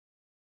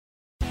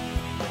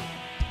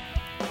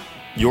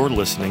You're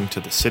listening to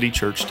the City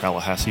Church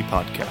Tallahassee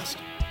podcast.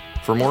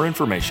 For more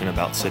information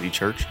about City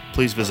Church,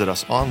 please visit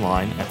us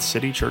online at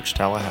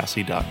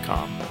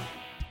citychurchtallahassee.com.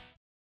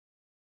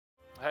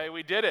 Hey,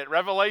 we did it.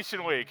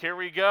 Revelation Week. Here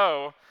we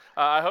go.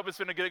 I hope it's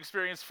been a good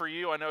experience for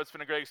you. I know it's been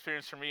a great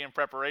experience for me in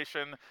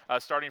preparation,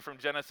 starting from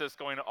Genesis,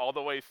 going all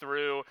the way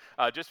through.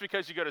 Just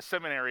because you go to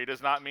seminary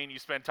does not mean you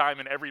spend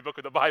time in every book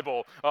of the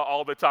Bible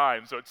all the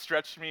time. So it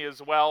stretched me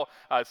as well.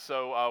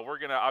 So we're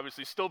going to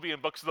obviously still be in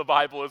books of the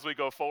Bible as we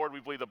go forward. We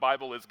believe the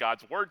Bible is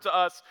God's word to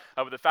us.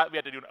 But the fact we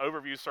had to do an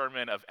overview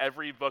sermon of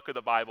every book of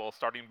the Bible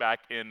starting back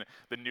in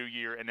the new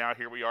year, and now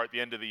here we are at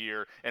the end of the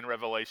year in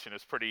Revelation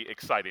is pretty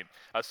exciting.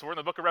 So we're in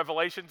the book of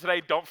Revelation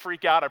today. Don't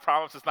freak out. I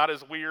promise it's not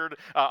as weird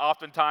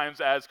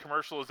oftentimes as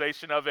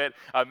commercialization of it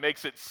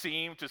makes it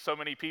seem to so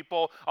many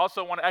people.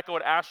 Also want to echo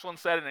what Ashlyn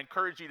said and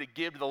encourage you to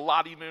give to the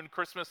Lottie Moon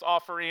Christmas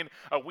offering.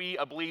 We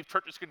believe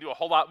churches can do a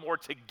whole lot more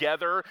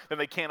together than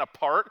they can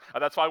apart.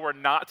 That's why we're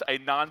not a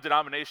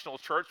non-denominational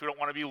church. We don't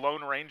want to be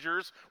lone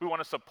rangers. We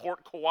want to support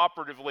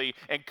cooperatively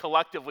and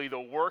collectively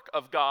the work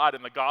of God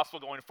and the gospel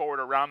going forward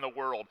around the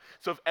world.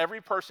 So if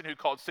every person who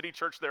called City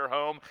Church their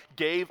home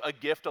gave a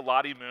gift to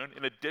Lottie Moon,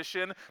 in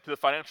addition to the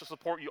financial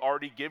support you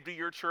already give to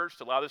your church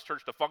to allow this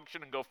church to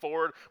function and go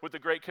forward with the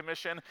Great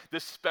Commission,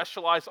 this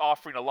specialized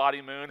offering to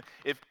Lottie Moon,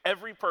 if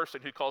every person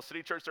who calls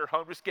City Church their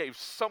home just gave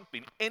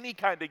something, any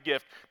kind of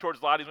gift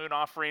towards Lottie Moon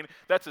offering,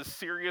 that's a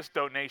serious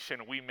donation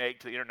we make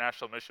to the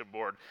International Mission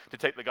Board to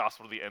take the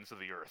gospel to the ends of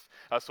the earth.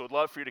 So I'd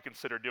love for you to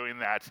consider doing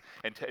that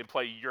and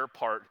play your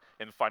part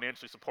in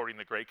financially supporting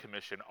the Great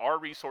Commission. Our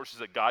resources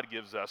that God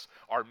gives us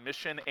are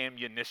mission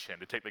ammunition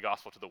to take the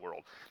gospel to the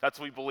world. That's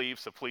what we believe,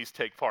 so please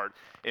take part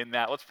in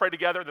that. Let's pray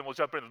together, then we'll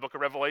jump into the book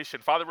of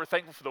Revelation. Father, we're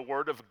thankful for the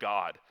word of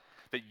God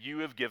that you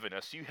have given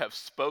us. You have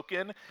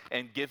spoken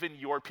and given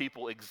your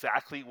people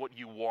exactly what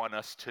you want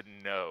us to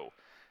know.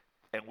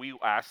 And we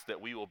ask that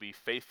we will be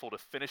faithful to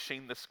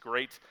finishing this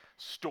great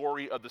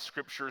story of the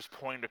scriptures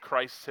pointing to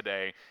Christ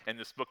today in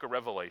this book of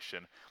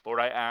Revelation.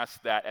 Lord, I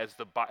ask that as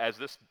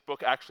this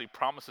book actually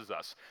promises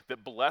us,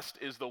 that blessed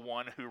is the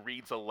one who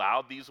reads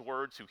aloud these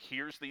words, who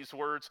hears these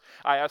words.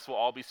 I ask we'll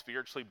all be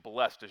spiritually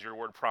blessed, as your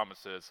word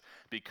promises,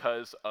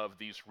 because of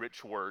these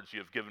rich words you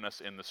have given us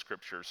in the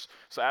scriptures.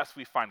 So I ask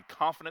we find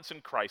confidence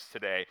in Christ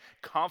today,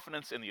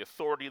 confidence in the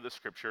authority of the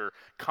scripture,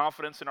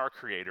 confidence in our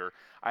Creator.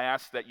 I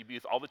ask that you be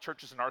with all the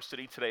churches in our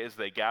city today as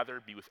they gather,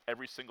 be with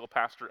every single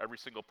pastor, every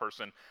single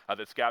person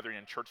that's gathering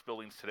in church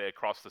buildings today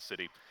across the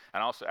city.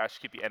 And I also ask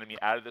you to keep the enemy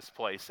out of this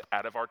place,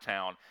 out of our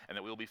town, and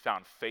that we will be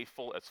found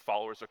faithful as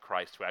followers of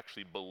Christ who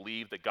actually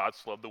believe that God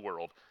so loved the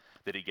world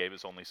that he gave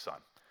his only son.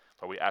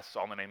 Lord, we ask this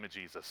all in the name of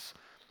Jesus.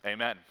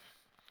 Amen.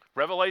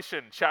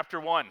 Revelation chapter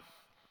 1.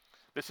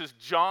 This is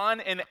John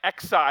in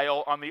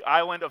exile on the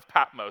island of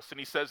Patmos, and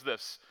he says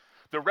this: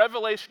 the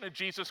revelation of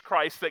Jesus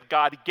Christ that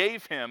God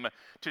gave him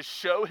to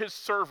show his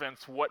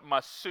servants what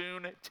must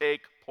soon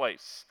take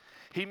place.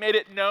 He made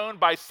it known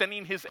by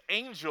sending his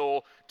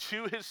angel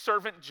to his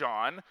servant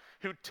John,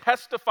 who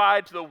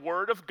testified to the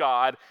word of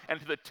God and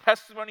to the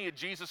testimony of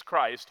Jesus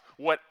Christ,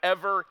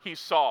 whatever he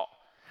saw.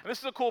 And this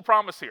is a cool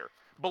promise here.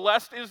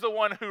 Blessed is the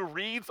one who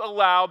reads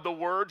aloud the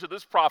words of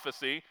this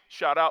prophecy.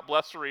 Shout out,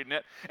 blessed for reading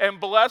it. And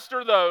blessed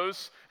are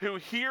those who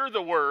hear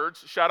the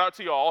words, shout out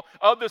to y'all,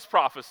 of this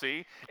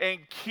prophecy and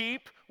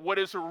keep what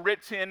is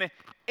written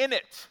in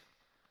it.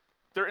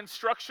 They're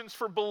instructions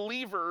for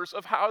believers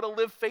of how to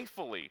live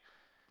faithfully,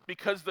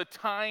 because the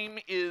time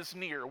is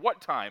near.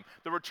 What time?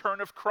 The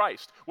return of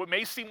Christ. What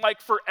may seem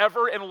like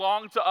forever and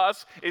long to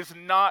us is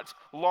not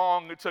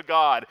long to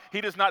God.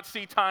 He does not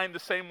see time the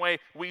same way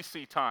we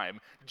see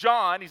time.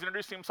 John, he's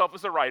introducing himself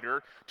as a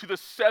writer to the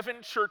 7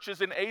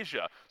 churches in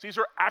Asia. So these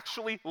are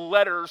actually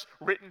letters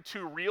written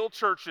to real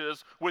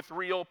churches with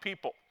real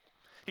people.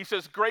 He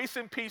says, grace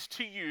and peace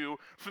to you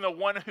from the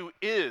one who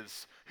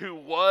is, who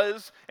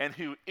was, and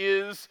who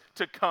is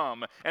to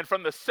come, and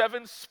from the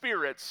 7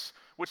 spirits,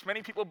 which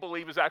many people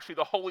believe is actually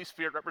the Holy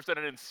Spirit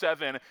represented in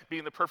 7,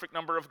 being the perfect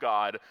number of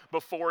God,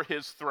 before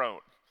his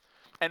throne.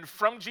 And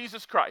from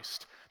Jesus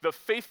Christ, the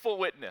faithful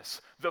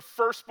witness, the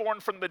firstborn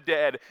from the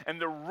dead, and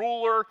the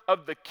ruler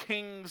of the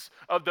kings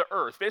of the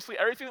earth. Basically,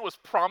 everything that was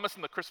promised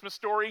in the Christmas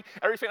story,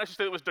 everything I should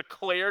say that was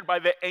declared by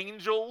the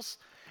angels,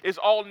 is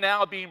all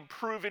now being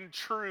proven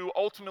true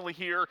ultimately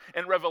here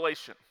in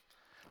Revelation.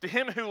 To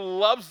him who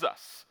loves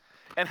us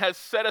and has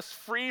set us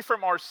free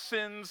from our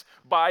sins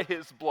by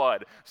his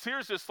blood. So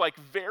here's this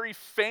very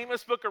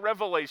famous book of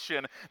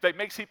Revelation that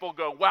makes people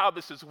go, wow,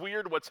 this is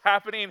weird, what's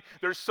happening?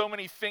 There's so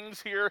many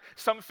things here.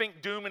 Some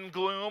think doom and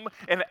gloom.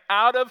 And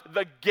out of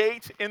the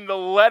gate in the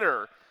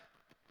letter,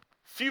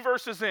 few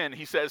verses in,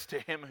 he says, to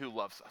him who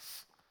loves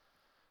us.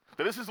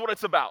 So this is what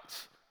it's about.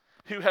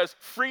 Who has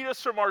freed us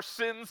from our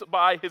sins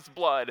by his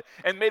blood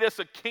and made us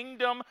a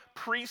kingdom,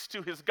 priest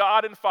to his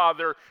God and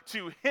Father.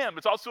 To him,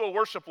 it's also a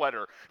worship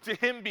letter, to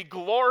him be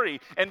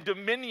glory and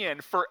dominion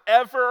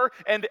forever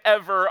and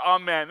ever.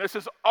 Amen. This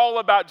is all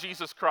about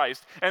Jesus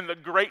Christ and the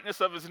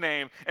greatness of his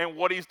name and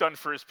what he's done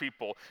for his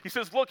people. He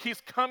says, look,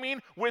 he's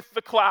coming with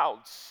the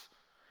clouds.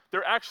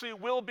 There actually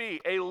will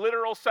be a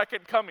literal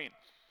second coming,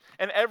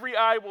 and every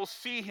eye will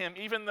see him,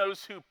 even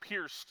those who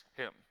pierced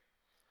him.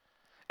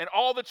 And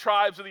all the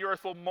tribes of the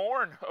earth will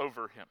mourn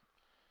over him.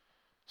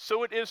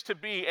 So it is to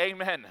be.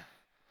 Amen.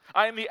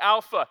 I am the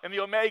Alpha and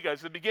the Omega,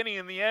 the beginning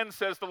and the end,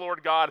 says the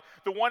Lord God,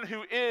 the one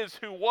who is,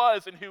 who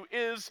was, and who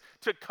is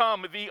to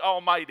come, the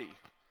Almighty.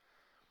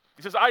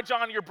 He says, I,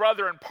 John, your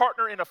brother and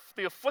partner in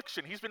the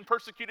affliction. He's been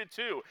persecuted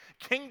too.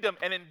 Kingdom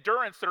and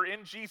endurance that are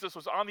in Jesus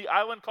was on the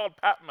island called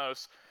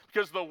Patmos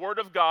because of the word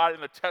of God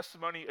and the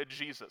testimony of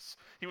Jesus.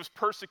 He was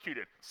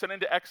persecuted, sent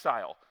into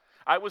exile.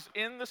 I was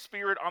in the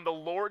Spirit on the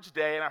Lord's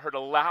day, and I heard a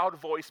loud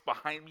voice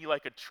behind me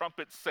like a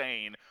trumpet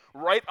saying,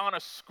 write on a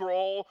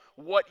scroll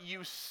what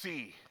you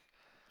see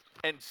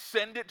and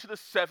send it to the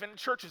 7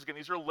 churches. Again,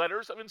 these are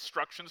letters of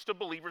instructions to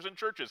believers in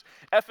churches.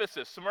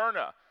 Ephesus,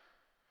 Smyrna,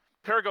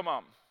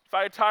 Pergamum,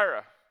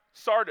 Thyatira,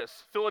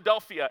 Sardis,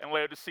 Philadelphia, and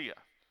Laodicea.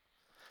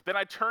 Then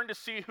I turned to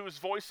see whose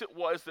voice it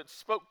was that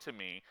spoke to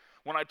me.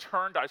 When I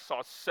turned, I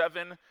saw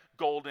 7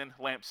 golden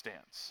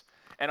lampstands.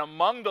 And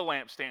among the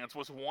lampstands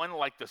was one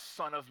like the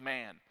Son of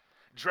Man,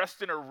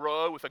 dressed in a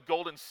robe with a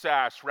golden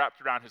sash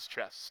wrapped around his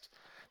chest.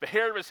 The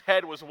hair of his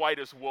head was white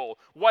as wool,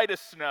 white as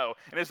snow,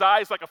 and his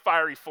eyes like a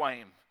fiery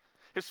flame.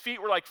 His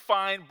feet were like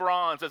fine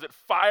bronze as it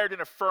fired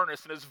in a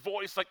furnace, and his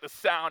voice like the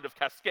sound of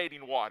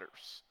cascading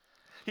waters.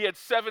 He had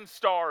 7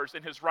 stars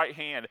in his right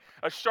hand.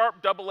 A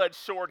sharp double-edged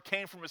sword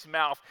came from his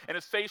mouth, and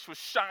his face was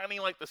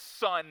shining like the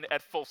sun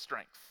at full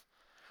strength.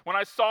 When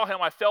I saw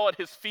him, I fell at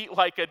his feet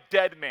like a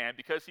dead man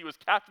because he was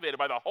captivated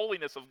by the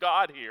holiness of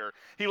God here.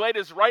 He laid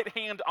his right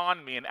hand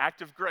on me, an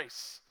act of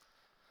grace,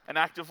 an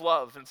act of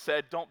love, and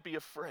said, don't be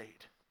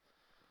afraid.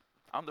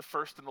 I'm the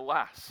first and the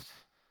last.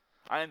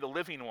 I am the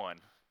living one.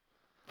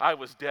 I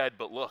was dead,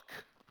 but look,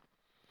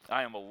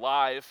 I am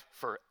alive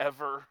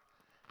forever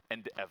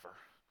and ever,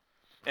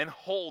 and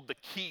hold the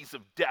keys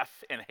of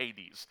death and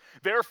Hades.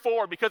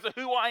 Therefore, because of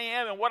who I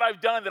am and what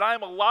I've done, that I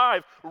am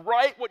alive,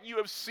 write what you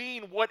have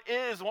seen, what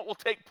is, and what will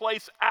take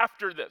place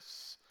after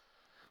this.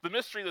 The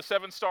mystery of the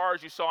 7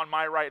 stars you saw on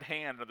my right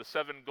hand and the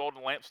 7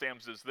 golden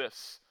lampstands is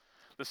this.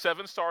 The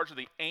 7 stars are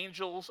the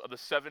angels of the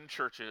 7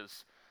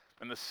 churches,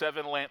 and the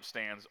 7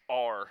 lampstands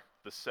are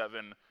the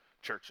 7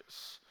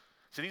 churches.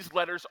 So these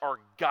letters are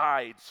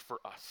guides for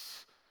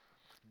us.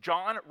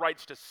 John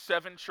writes to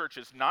 7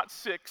 churches, not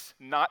 6,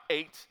 not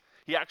 8.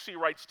 He actually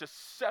writes to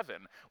 7.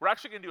 We're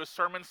actually going to do a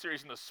sermon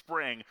series in the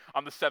spring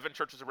on the 7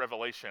 churches of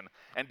Revelation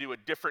and do a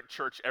different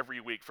church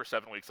every week for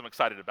 7 weeks. I'm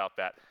excited about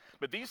that.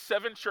 But these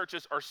 7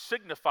 churches are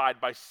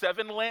signified by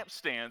 7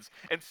 lampstands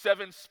and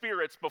 7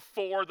 spirits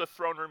before the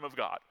throne room of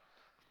God.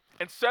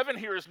 And 7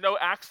 here is no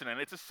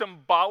accident. It's a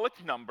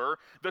symbolic number.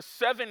 The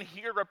 7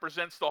 here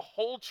represents the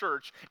whole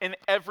church in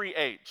every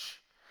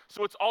age.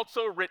 So it's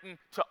also written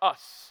to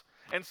us.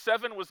 And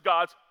 7 was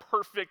God's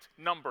perfect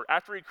number.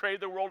 After he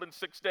created the world in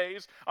 6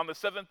 days, on the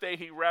 7th day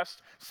he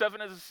rests.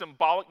 7 is a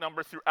symbolic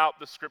number throughout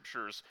the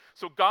scriptures.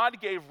 So God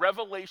gave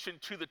revelation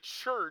to the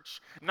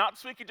church, not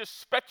so we could just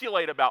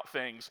speculate about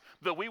things,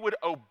 but we would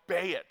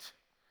obey it.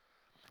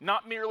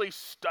 Not merely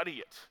study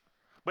it,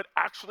 but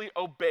actually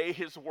obey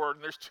his word.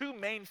 And there's 2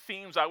 main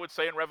themes, I would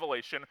say, in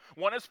Revelation.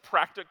 One is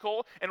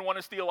practical and one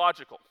is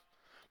theological.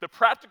 The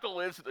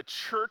practical is that the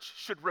church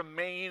should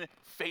remain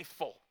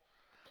faithful,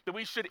 that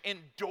we should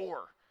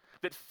endure,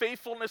 that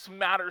faithfulness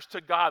matters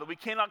to God, that we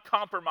cannot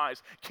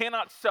compromise,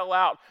 cannot sell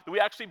out, that we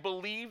actually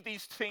believe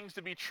these things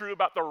to be true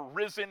about the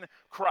risen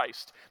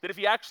Christ, that if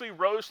he actually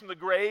rose from the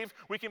grave,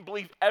 we can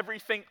believe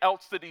everything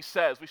else that he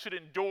says. We should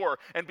endure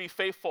and be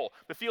faithful.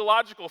 The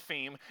theological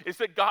theme is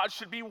that God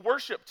should be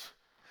worshiped.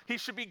 He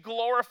should be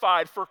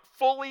glorified for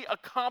fully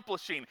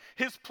accomplishing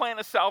his plan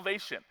of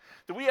salvation.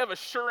 That we have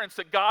assurance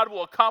that God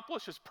will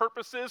accomplish his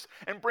purposes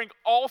and bring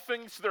all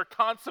things to their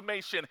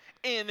consummation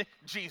in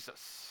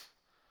Jesus.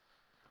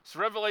 So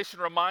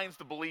Revelation reminds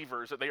the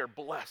believers that they are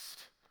blessed.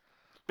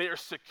 They are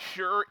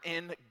secure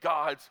in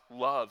God's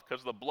love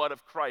because of the blood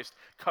of Christ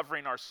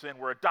covering our sin.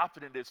 We're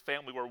adopted into his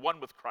family. We're one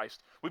with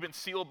Christ. We've been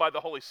sealed by the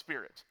Holy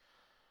Spirit.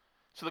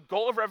 So the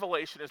goal of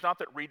Revelation is not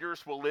that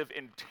readers will live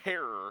in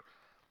terror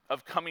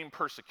of coming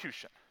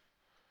persecution,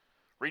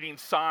 reading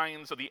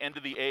signs of the end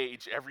of the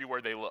age everywhere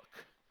they look.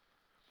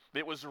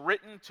 It was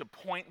written to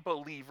point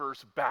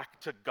believers back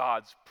to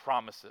God's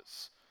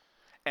promises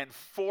and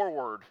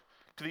forward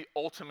to the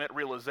ultimate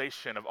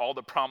realization of all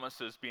the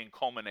promises being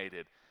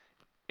culminated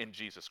in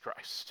Jesus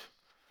Christ.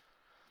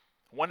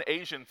 One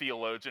Asian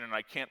theologian, and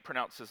I can't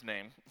pronounce his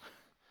name,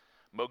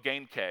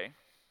 Mogainke,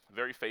 a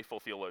very faithful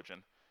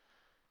theologian,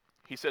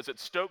 he says it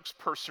stokes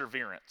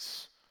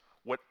perseverance,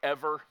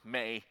 whatever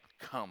may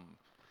come.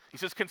 He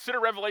says,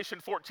 consider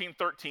Revelation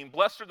 14:13.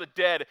 Blessed are the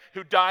dead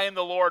who die in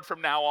the Lord from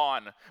now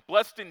on.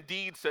 Blessed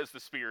indeed, says the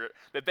Spirit,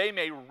 that they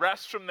may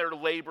rest from their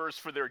labors,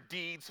 for their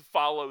deeds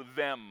follow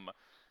them.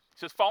 He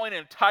says, following an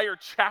entire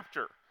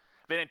chapter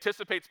that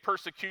anticipates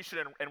persecution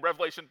in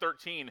Revelation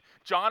 13,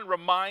 John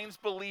reminds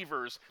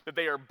believers that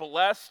they are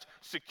blessed,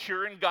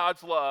 secure in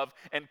God's love,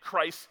 and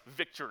Christ's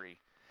victory.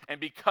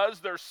 And because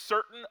they're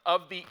certain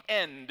of the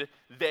end,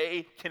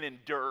 they can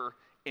endure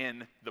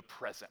in the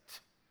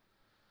present.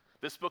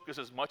 This book is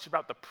as much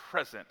about the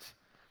present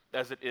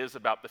as it is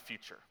about the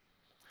future.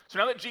 So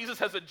now that Jesus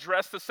has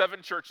addressed the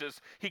 7 churches,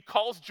 he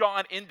calls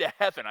John into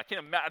heaven. I can't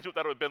imagine what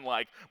that would have been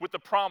like, with the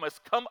promise,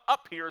 come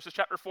up here, this is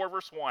chapter 4,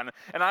 verse 1,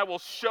 and I will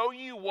show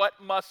you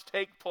what must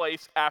take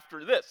place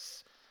after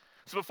this.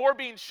 So before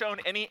being shown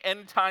any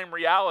end-time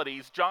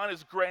realities, John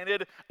is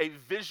granted a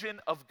vision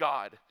of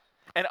God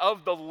and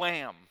of the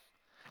Lamb.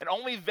 And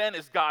only then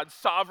is God's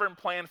sovereign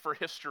plan for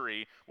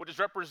history, which is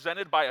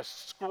represented by a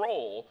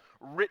scroll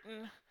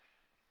written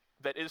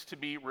that is to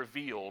be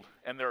revealed,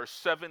 and there are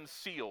 7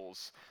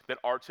 seals that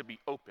are to be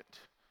opened.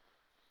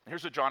 And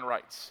here's what John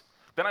writes.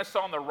 Then I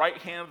saw on the right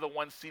hand of the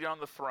one seated on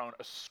the throne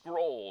a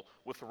scroll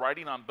with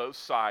writing on both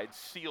sides,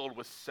 sealed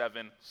with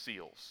 7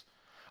 seals.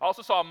 I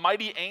also saw a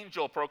mighty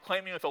angel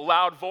proclaiming with a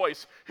loud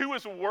voice, "Who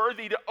is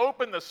worthy to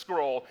open the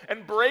scroll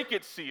and break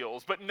its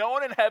seals?" But no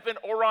one in heaven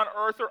or on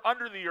earth or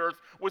under the earth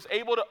was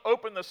able to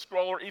open the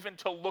scroll or even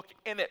to look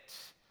in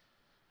it.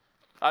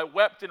 I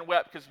wept and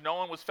wept because no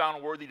one was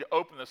found worthy to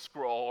open the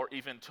scroll or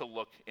even to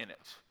look in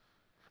it.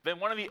 Then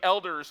one of the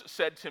elders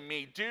said to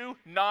me, "Do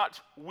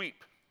not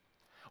weep.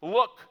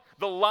 Look,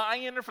 the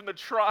Lion from the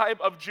tribe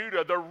of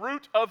Judah, the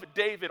Root of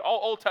David," all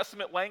Old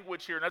Testament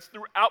language here, and that's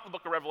throughout the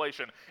book of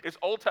Revelation, is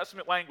Old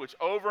Testament language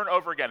over and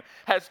over again,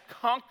 has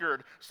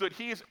conquered so that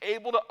he is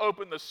able to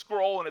open the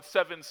scroll and its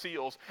 7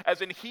 seals,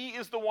 as in he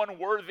is the one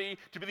worthy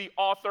to be the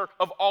author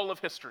of all of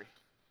history.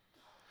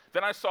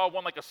 Then I saw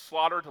one like a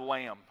slaughtered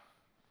lamb,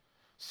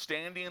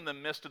 standing in the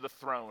midst of the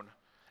throne,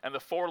 and the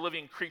 4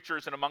 living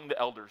creatures and among the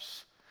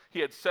elders. He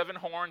had 7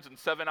 horns and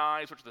 7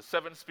 eyes, which are the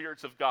 7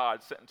 spirits of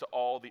God sent into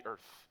all the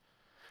earth.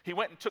 He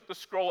went and took the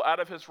scroll out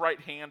of his right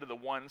hand to the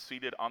one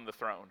seated on the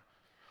throne.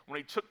 When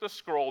he took the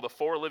scroll, the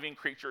 4 living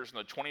creatures and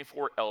the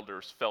 24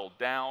 elders fell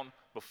down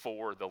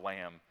before the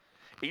Lamb.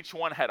 Each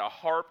one had a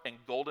harp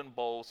and golden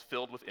bowls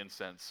filled with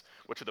incense,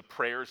 which are the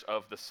prayers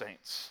of the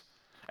saints.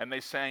 And they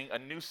sang a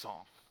new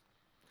song.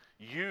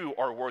 You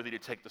are worthy to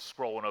take the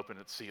scroll and open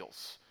its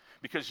seals,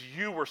 because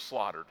you were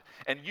slaughtered,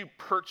 and you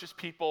purchased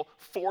people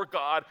for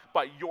God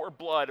by your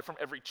blood from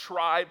every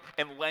tribe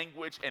and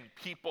language and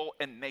people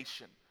and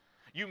nation.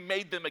 You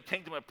made them a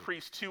kingdom of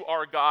priests to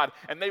our God,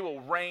 and they will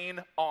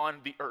reign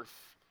on the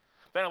earth.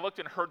 Then I looked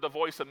and heard the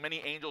voice of many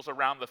angels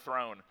around the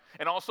throne,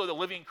 and also the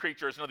living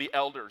creatures and the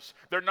elders.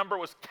 Their number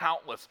was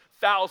countless,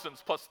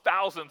 thousands plus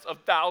thousands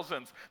of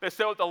thousands. They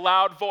said with a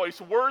loud voice,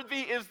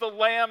 "Worthy is the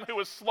Lamb who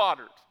was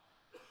slaughtered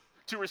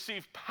to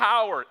receive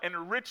power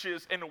and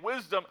riches and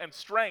wisdom and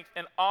strength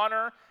and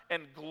honor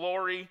and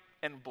glory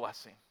and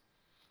blessing."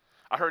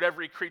 I heard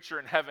every creature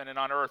in heaven and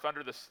on earth,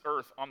 under the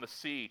earth, on the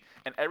sea,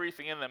 and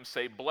everything in them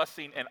say,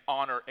 "Blessing and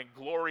honor and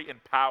glory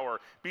and power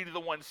be to the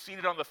one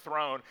seated on the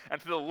throne and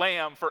to the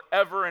Lamb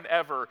forever and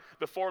ever."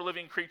 The 4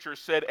 living creatures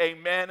said,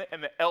 "Amen,"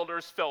 and the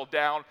elders fell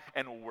down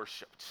and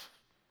worshiped.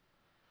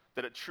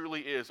 That it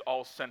truly is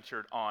all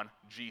centered on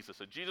Jesus.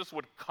 That Jesus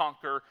would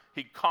conquer,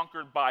 he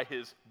conquered by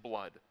his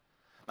blood.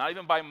 Not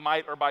even by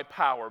might or by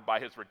power, by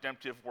his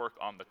redemptive work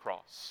on the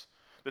cross.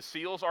 The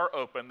seals are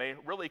open. They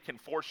really can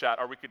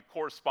foreshadow, or we could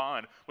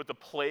correspond with the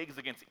plagues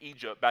against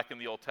Egypt back in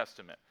the Old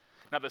Testament.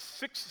 Now the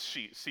 6th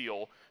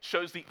seal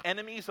shows the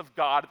enemies of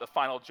God at the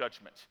final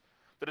judgment,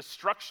 the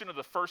destruction of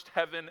the first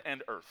heaven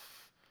and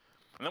earth.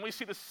 And then we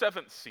see the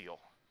 7th seal.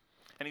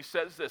 And he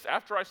says this,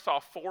 "After I saw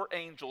 4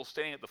 angels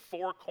standing at the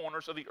 4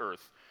 corners of the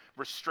earth,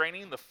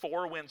 restraining the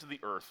 4 winds of the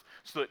earth,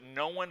 so that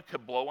no one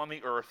could blow on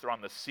the earth or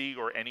on the sea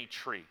or any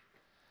tree.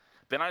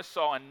 Then I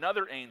saw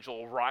another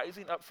angel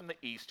rising up from the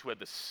east who had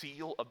the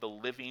seal of the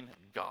living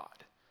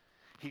God.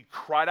 He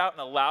cried out in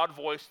a loud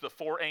voice to the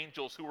 4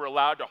 angels who were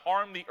allowed to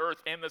harm the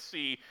earth and the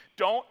sea,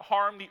 'Don't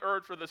harm the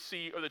earth or the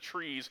sea or the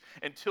trees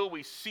until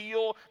we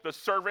seal the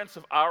servants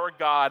of our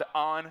God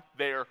on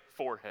their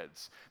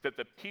foreheads, that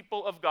the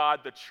people of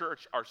God, the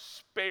church, are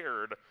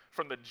spared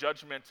from the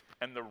judgment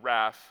and the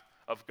wrath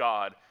of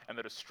God and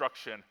the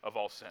destruction of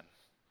all sin.'"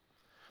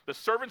 The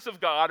servants of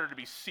God are to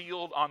be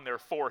sealed on their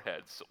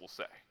foreheads, it will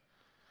say.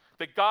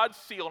 The God's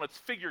seal, and it's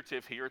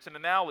figurative here, it's an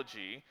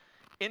analogy,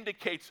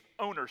 indicates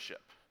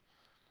ownership.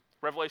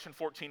 Revelation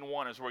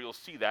 14:1 is where you'll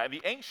see that. In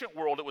the ancient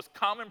world, it was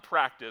common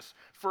practice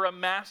for a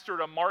master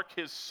to mark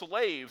his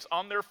slaves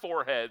on their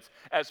foreheads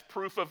as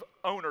proof of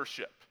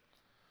ownership.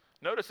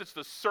 Notice it's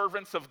the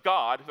servants of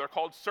God, they're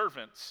called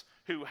servants,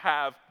 who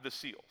have the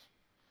seals.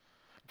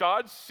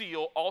 God's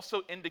seal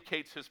also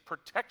indicates his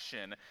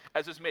protection,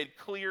 as is made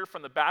clear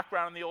from the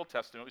background in the Old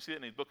Testament. We see that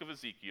in the book of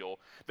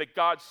Ezekiel, that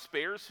God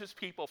spares his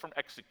people from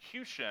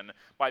execution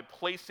by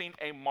placing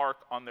a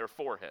mark on their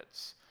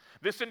foreheads.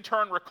 This in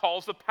turn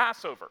recalls the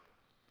Passover,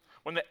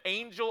 when the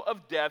angel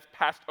of death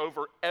passed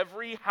over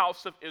every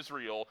house of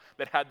Israel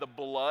that had the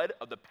blood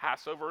of the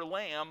Passover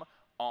lamb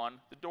on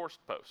the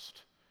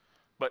doorpost.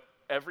 But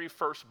every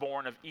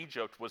firstborn of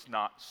Egypt was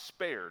not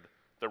spared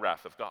the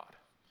wrath of God.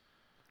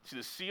 See,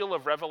 the seal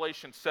of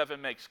Revelation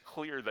 7 makes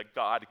clear that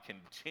God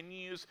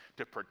continues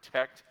to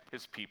protect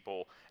his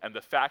people, and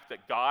the fact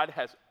that God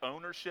has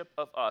ownership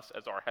of us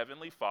as our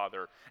heavenly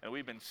Father, and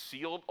we've been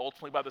sealed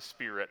ultimately by the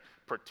Spirit,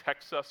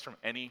 protects us from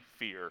any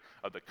fear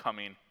of the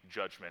coming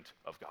judgment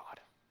of God.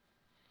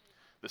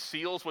 The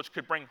seals, which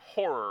could bring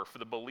horror for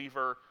the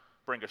believer,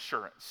 bring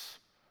assurance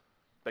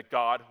that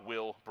God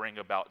will bring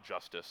about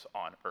justice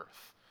on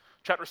earth.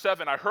 Chapter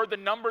 7, I heard the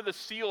number of the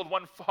sealed,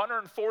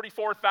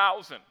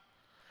 144,000.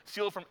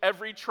 Sealed from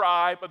every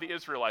tribe of the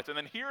Israelites. And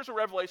then here's where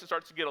Revelation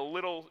starts to get a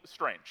little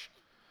strange.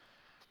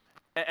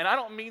 And I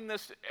don't mean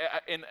this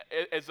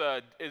as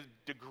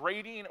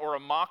degrading or a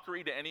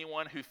mockery to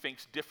anyone who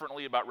thinks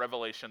differently about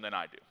Revelation than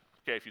I do,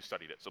 okay, if you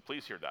studied it. So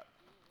please hear that.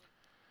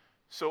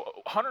 So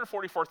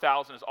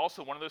 144,000 is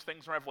also one of those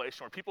things in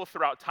Revelation where people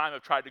throughout time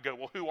have tried to go,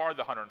 well, who are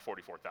the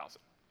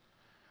 144,000?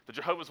 The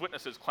Jehovah's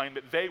Witnesses claim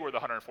that they were the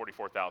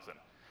 144,000.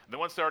 And then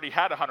once they already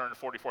had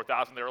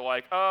 144,000, they were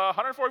like,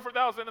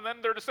 144,000 and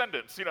then their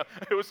descendants. You know,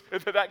 it was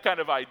that kind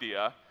of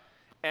idea.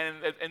 And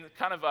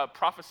kind of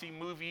prophecy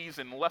movies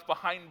and Left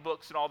Behind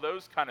books and all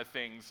those kind of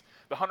things,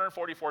 the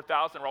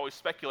 144,000 were always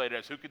speculated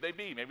as who could they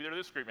be? Maybe they're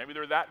this group, maybe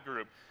they're that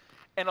group.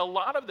 And a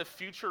lot of the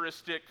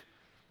futuristic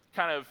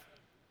kind of,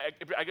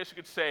 I guess you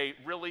could say,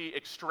 really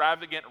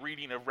extravagant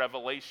reading of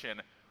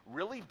Revelation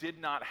really did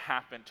not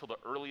happen till the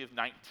early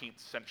 19th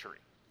century.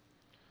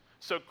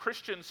 So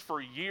Christians for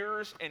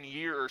years and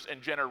years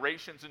and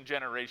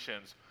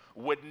generations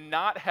would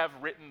not have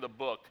written the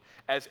book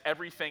as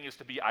everything is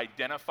to be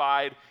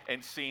identified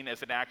and seen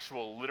as an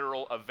actual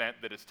literal event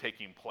that is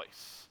taking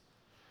place.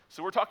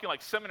 So we're talking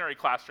like seminary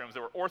classrooms that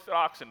were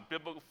orthodox and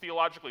biblical,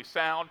 theologically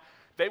sound.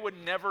 They would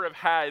never have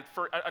had,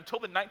 until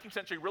the 19th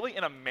century, really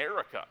in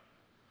America,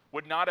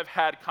 would not have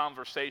had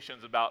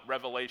conversations about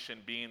Revelation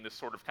being this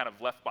sort of kind of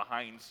Left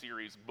Behind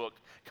series book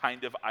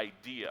kind of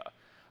idea.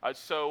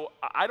 So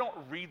I don't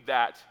read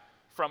that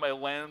from a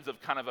lens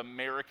of kind of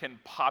American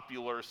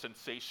popular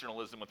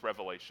sensationalism with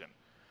Revelation.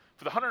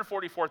 For the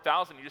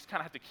 144,000, you just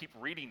kind of have to keep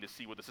reading to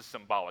see what this is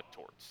symbolic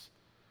towards.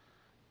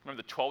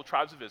 Remember the 12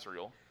 tribes of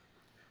Israel.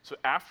 So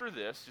after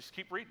this, just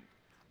keep reading.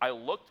 I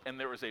looked and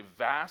there was a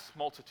vast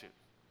multitude.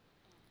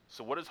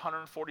 So what does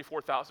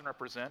 144,000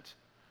 represent?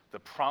 The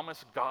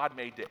promise God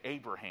made to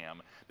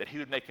Abraham that he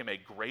would make him a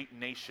great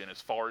nation as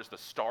far as the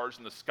stars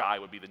in the sky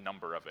would be the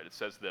number of it. It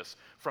says this,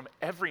 from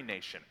every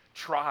nation,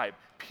 tribe,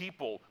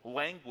 people,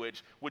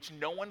 language, which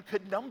no one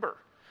could number,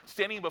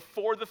 standing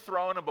before the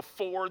throne and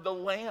before the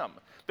Lamb.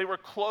 They were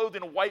clothed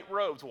in white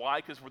robes. Why?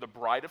 Because we're the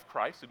bride of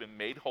Christ who've been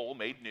made whole,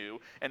 made new,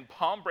 and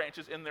palm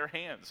branches in their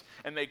hands.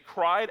 And they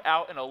cried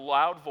out in a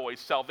loud voice,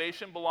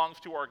 salvation belongs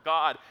to our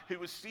God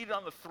who is seated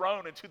on the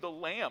throne and to the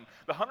Lamb.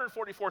 The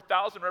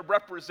 144,000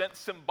 represents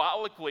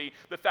symbolically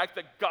the fact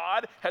that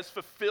God has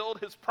fulfilled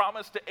his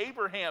promise to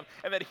Abraham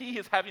and that he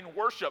is having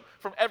worship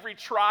from every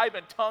tribe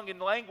and tongue and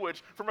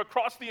language from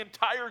across the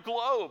entire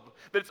globe.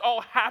 That it's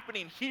all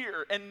happening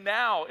here and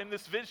now in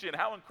this vision.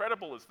 How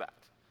incredible is that?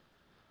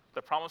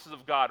 The promises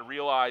of God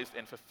realized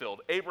and fulfilled.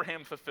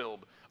 Abraham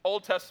fulfilled.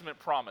 Old Testament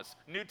promise.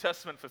 New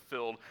Testament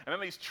fulfilled. And then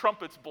these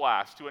trumpets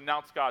blast to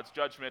announce God's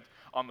judgment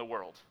on the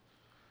world.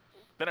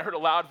 Then I heard a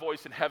loud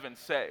voice in heaven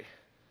say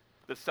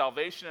that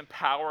salvation and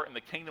power and the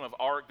kingdom of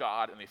our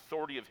God and the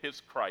authority of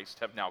his Christ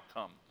have now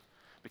come.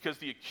 Because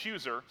the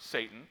accuser,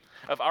 Satan,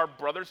 of our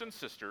brothers and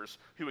sisters,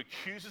 who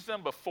accuses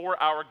them before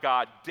our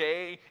God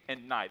day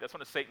and night. That's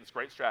one of Satan's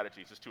great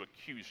strategies, is to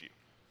accuse you.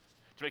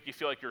 To make you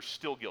feel like you're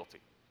still guilty.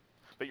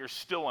 That you're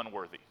still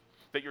unworthy,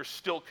 that you're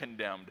still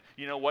condemned.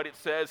 You know what it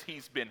says?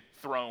 He's been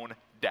thrown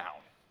down.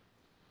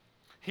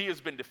 He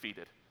has been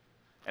defeated.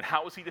 And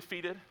how was he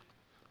defeated?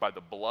 By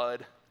the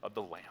blood of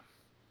the Lamb.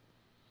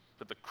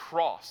 That the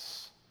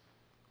cross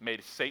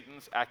made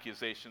Satan's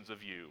accusations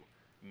of you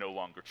no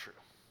longer true.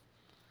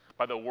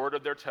 By the word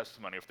of their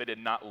testimony, if they did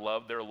not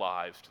love their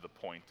lives to the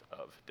point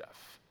of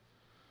death.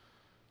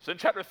 So in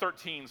chapter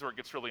 13 is where it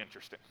gets really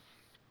interesting.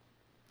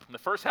 In the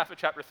first half of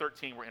chapter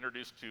 13, we're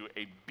introduced to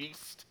a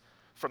beast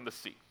from the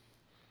sea.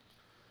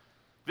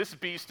 This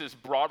beast is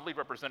broadly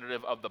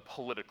representative of the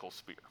political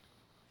sphere.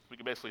 We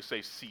can basically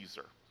say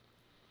Caesar.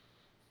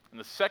 In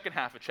the second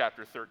half of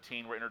chapter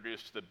 13, we're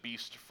introduced to the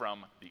beast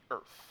from the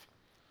earth.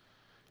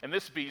 And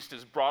this beast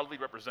is broadly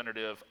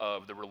representative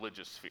of the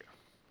religious sphere.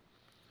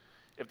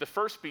 If the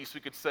first beast,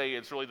 we could say,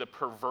 is really the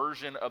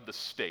perversion of the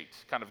state,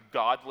 kind of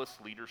godless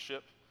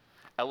leadership,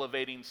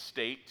 elevating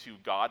state to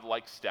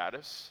godlike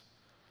status.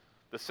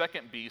 The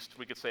second beast,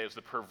 we could say, is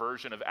the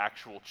perversion of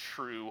actual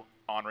true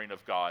honoring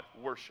of God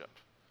worship.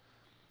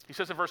 He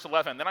says in verse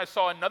 11, then I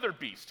saw another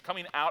beast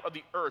coming out of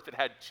the earth that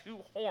had two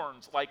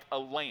horns like a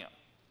lamb.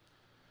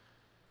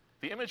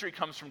 The imagery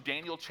comes from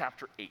Daniel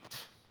chapter 8,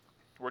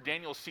 where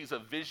Daniel sees a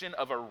vision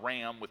of a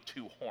ram with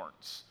two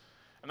horns.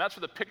 And that's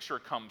where the picture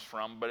comes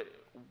from, but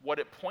what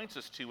it points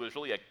us to is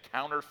really a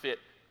counterfeit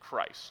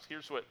Christ.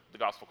 Here's what the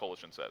Gospel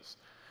Coalition says.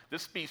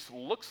 This beast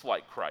looks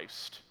like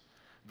Christ,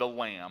 the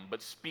Lamb,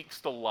 but speaks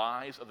the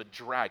lies of the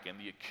dragon,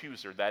 the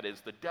accuser, that is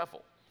the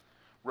devil.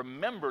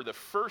 Remember, the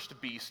first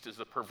beast is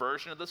the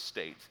perversion of the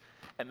state,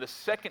 and the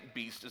second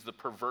beast is the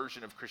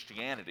perversion of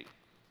Christianity.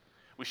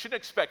 We shouldn't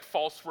expect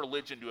false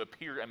religion to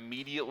appear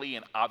immediately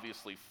and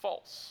obviously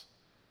false.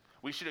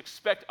 We should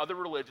expect other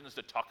religions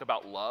to talk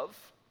about love,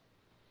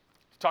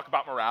 to talk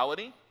about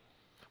morality.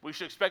 We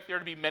should expect there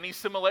to be many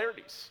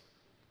similarities,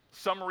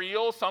 some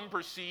real, some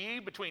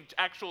perceived, between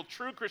actual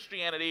true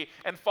Christianity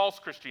and false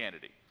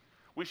Christianity.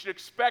 We should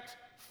expect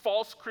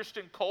false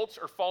Christian cults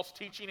or false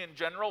teaching in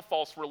general,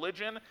 false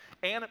religion,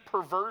 and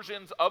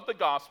perversions of the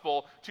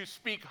gospel to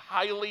speak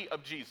highly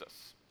of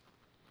Jesus.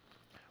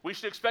 We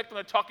should expect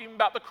them to talk even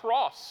about the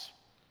cross,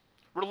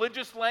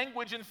 religious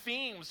language and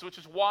themes, which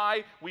is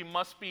why we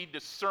must be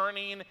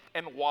discerning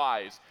and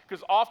wise,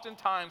 because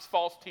oftentimes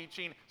false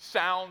teaching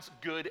sounds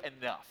good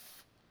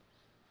enough.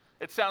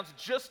 It sounds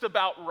just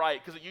about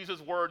right because it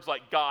uses words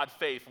like God,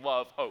 faith,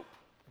 love, hope,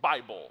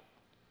 Bible.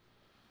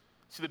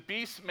 So the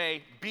beast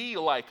may be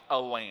like a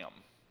lamb,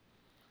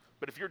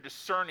 but if you're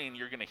discerning,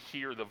 you're going to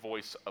hear the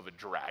voice of a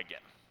dragon,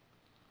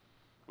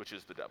 which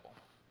is the devil.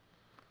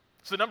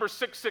 So the number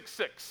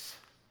 666.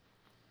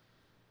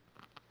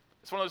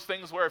 It's one of those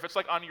things where if it's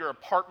like on your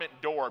apartment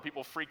door,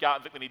 people freak out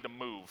and think they need to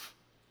move.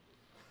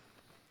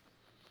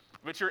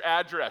 If it's your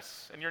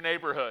address in your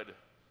neighborhood,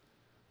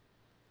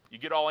 you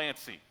get all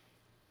antsy.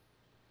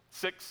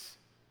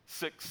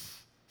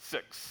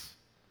 666.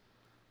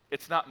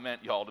 It's not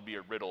meant, y'all, to be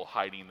a riddle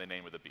hiding the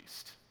name of the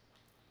beast.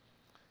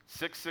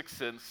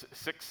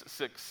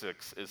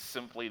 666 is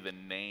simply the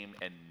name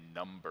and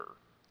number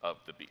of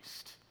the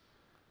beast.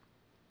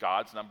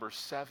 God's number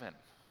 7.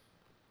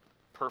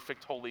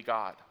 Perfect, holy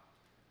God.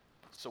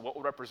 So what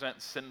would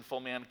represent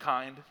sinful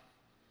mankind?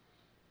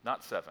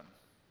 Not 7,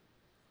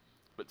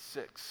 but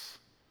 6.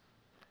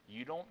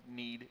 You don't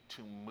need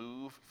to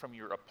move from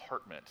your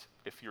apartment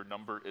if your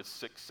number is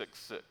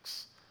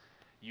 666.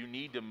 You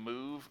need to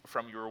move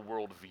from your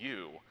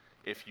worldview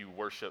if you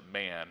worship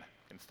man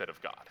instead of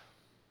God.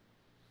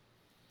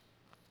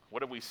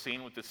 What have we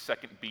seen with this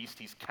second beast?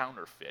 He's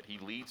counterfeit. He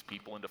leads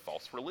people into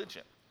false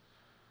religion.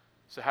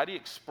 So how do you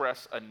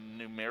express a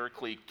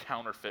numerically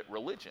counterfeit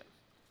religion?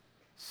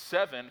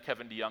 7,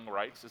 Kevin DeYoung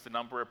writes, is the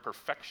number of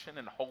perfection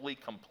and holy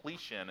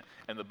completion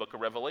in the book of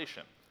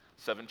Revelation.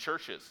 7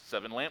 churches,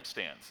 7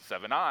 lampstands,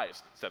 7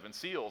 eyes, 7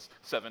 seals,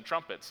 7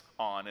 trumpets,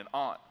 on and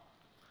on.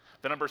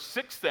 The number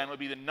 6 then would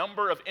be the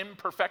number of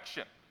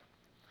imperfection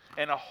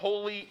and a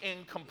holy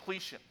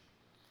incompletion.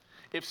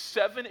 If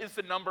 7 is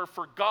the number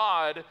for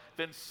God,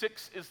 then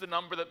 6 is the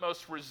number that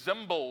most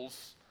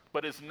resembles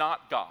but is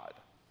not God,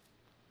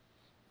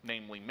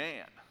 namely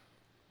man.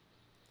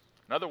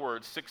 In other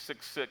words,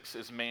 666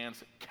 is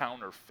man's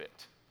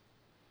counterfeit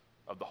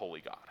of the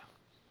holy God.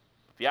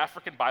 The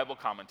African Bible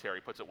Commentary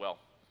puts it well.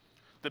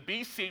 The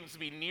beast seems to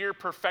be near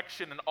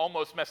perfection and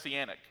almost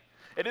messianic.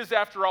 It is,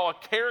 after all, a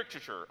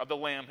caricature of the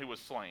Lamb who was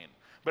slain,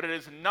 but it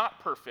is not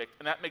perfect,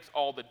 and that makes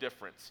all the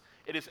difference.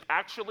 It is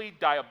actually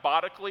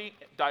diabolically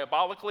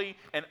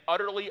and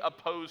utterly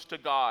opposed to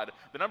God.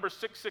 The number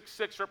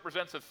 666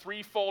 represents a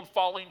threefold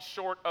falling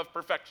short of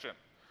perfection: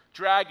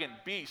 dragon,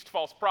 beast,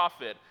 false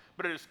prophet,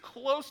 but it is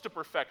close to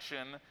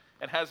perfection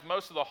and has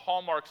most of the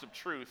hallmarks of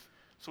truth,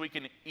 so we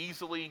can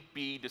easily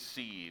be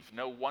deceived.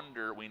 No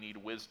wonder we need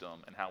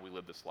wisdom in how we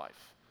live this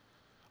life.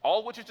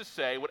 All which is to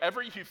say,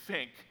 whatever you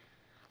think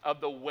of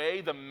the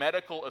way the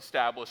medical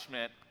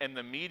establishment and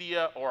the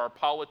media or our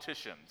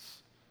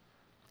politicians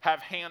have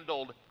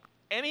handled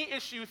any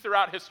issue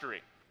throughout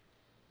history,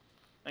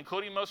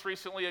 including most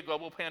recently a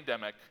global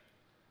pandemic,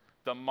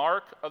 the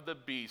mark of the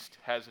beast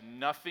has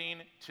nothing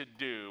to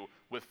do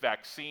with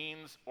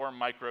vaccines or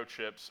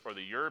microchips or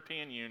the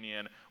European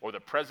Union or the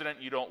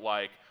president you don't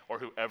like or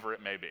whoever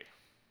it may be.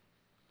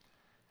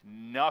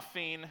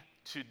 Nothing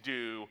to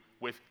do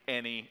with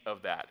any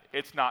of that.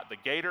 It's not the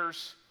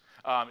Gators.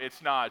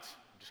 It's not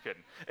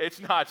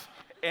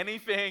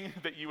anything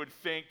that you would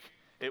think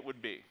it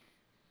would be.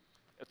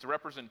 It's a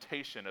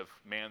representation of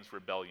man's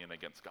rebellion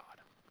against God.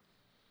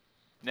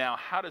 Now,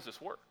 how does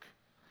this work?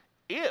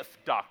 If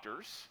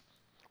doctors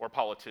or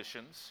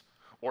politicians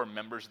or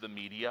members of the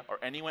media or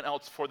anyone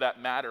else for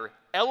that matter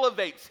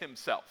elevates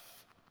himself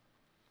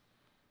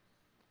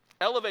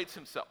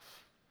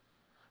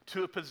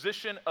to a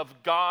position of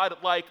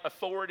God-like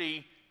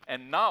authority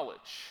and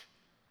knowledge,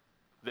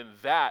 then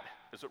that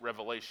is what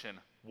Revelation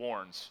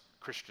warns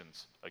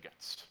Christians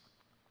against.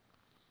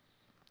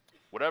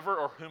 Whatever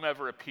or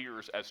whomever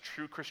appears as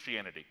true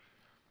Christianity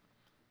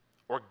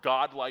or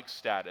God-like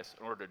status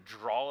in order to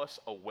draw us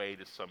away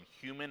to some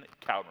human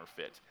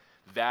counterfeit,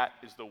 that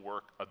is the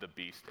work of the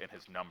beast, and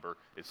his number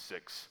is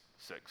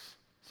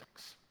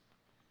 666.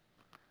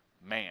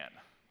 Man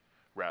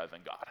rather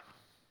than God.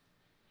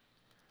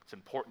 It's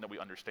important that we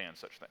understand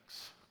such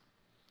things.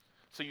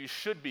 So you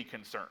should be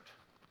concerned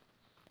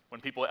when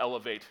people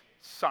elevate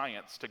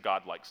science to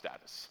God-like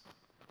status.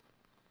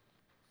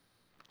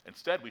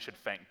 Instead, we should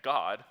thank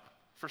God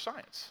for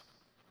science.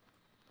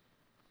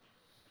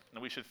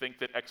 And we should think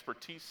that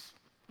expertise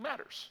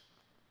matters.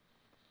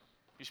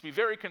 You should be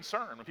very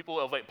concerned when people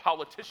elevate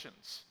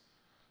politicians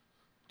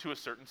to a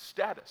certain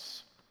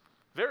status.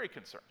 Very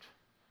concerned.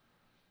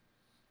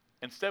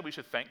 Instead, we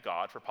should thank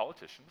God for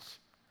politicians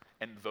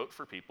and vote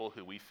for people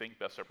who we think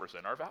best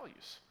represent our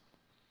values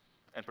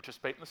and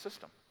participate in the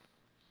system.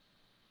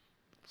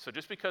 So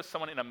just because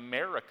someone in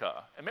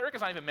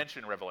America's not even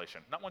mentioned in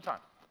Revelation, not one time.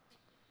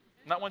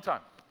 Not one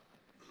time.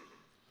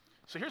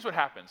 So here's what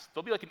happens.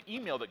 There'll be like an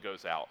email that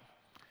goes out,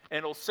 and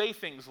it'll say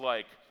things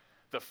like,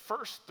 the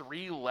first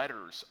 3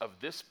 letters of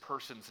this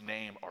person's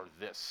name are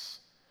this.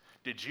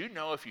 Did you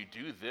know if you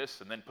do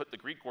this and then put the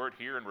Greek word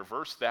here and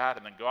reverse that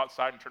and then go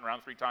outside and turn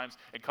around 3 times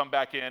and come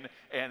back in,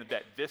 and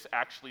that this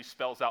actually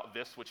spells out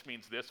this, which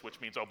means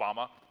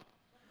Obama?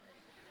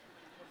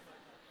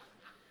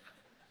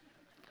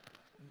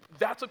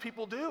 That's what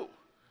people do.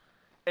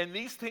 And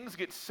these things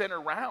get sent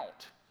around.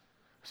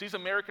 So these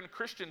American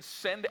Christians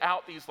send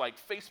out these like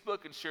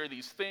Facebook and share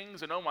these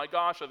things, and oh my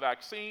gosh, a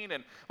vaccine,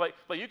 and like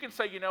you can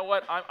say, you know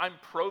what, I'm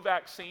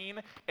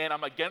pro-vaccine and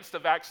I'm against the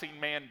vaccine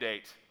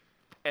mandate,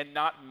 and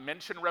not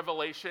mention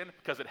Revelation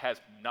because it has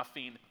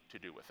nothing to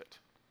do with it.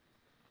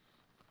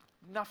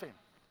 Nothing.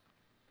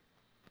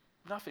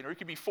 Nothing. Or you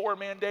could be for a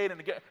mandate and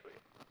again,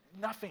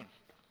 nothing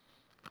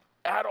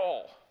at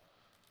all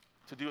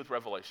to do with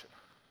Revelation.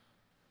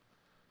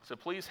 So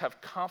please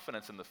have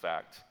confidence in the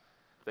fact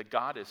that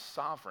God is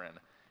sovereign,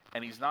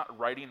 and he's not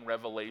writing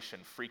Revelation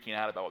freaking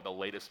out about what the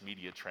latest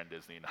media trend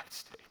is in the United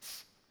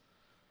States.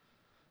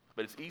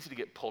 But it's easy to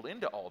get pulled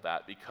into all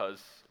that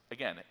because,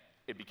 again,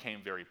 it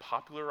became very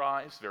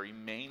popularized, very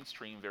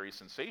mainstream, very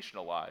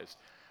sensationalized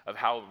of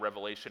how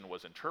Revelation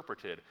was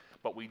interpreted.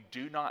 But we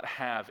do not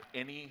have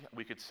any,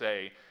 we could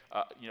say,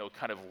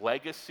 kind of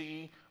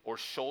legacy or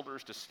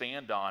shoulders to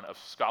stand on of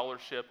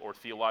scholarship or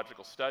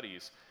theological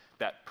studies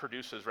that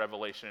produces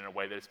Revelation in a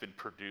way that it's been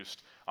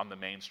produced on the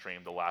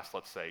mainstream the last,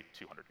 let's say,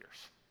 200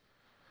 years.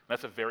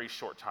 That's a very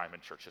short time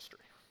in church history.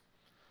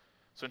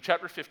 So in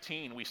chapter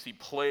 15, we see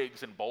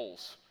plagues and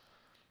bowls,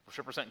 which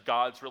represent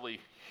God's really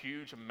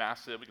huge,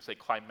 massive, we could say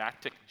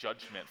climactic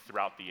judgment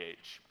throughout the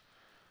age,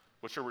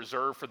 which are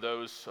reserved for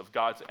those of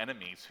God's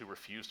enemies who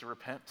refuse to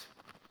repent.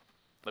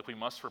 Like we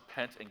must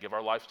repent and give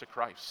our lives to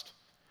Christ.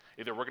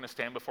 Either we're going to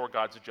stand before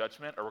God's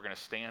judgment or we're going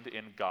to stand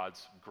in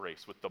God's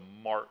grace with the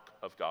mark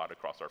of God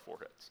across our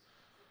foreheads.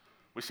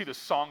 We see the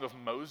song of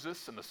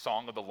Moses and the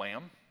song of the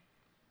Lamb.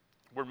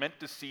 We're meant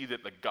to see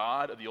that the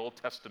God of the Old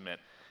Testament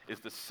is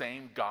the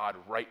same God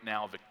right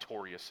now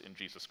victorious in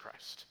Jesus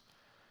Christ.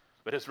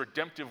 But his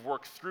redemptive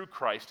work through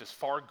Christ is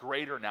far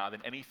greater now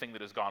than anything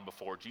that has gone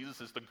before.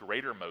 Jesus is the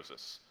greater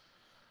Moses.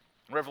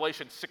 In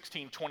Revelation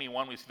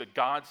 16:21, we see that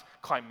God's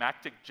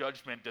climactic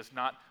judgment does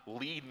not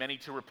lead many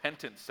to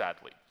repentance,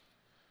 sadly.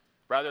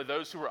 Rather,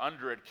 those who are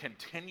under it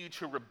continue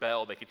to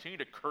rebel. They continue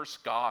to curse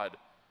God.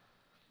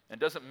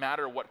 And it doesn't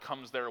matter what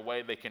comes their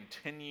way, they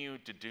continue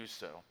to do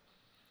so.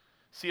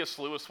 C.S.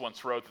 Lewis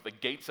once wrote that the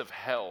gates of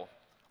hell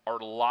are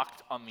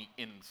locked on the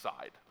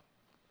inside.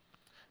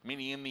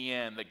 Meaning in the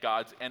end that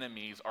God's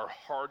enemies are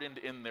hardened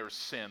in their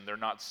sin. They're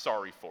not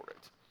sorry for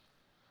it.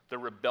 The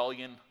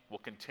rebellion will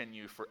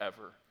continue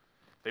forever.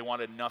 They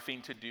wanted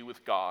nothing to do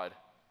with God,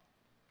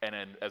 and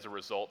as a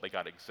result, they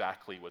got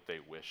exactly what they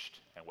wished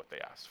and what they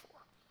asked for.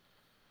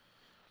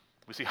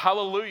 We see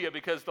hallelujah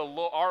because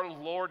our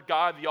Lord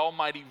God the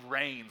Almighty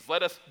reigns.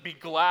 Let us be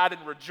glad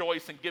and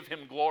rejoice and give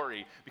him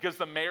glory because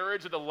the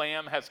marriage of the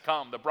Lamb has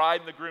come, the bride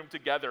and the groom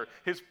together.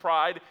 His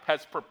bride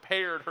has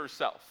prepared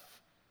herself.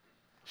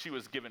 She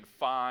was given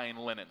fine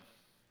linen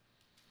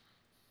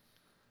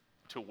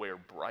to wear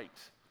bright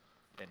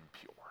and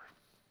pure.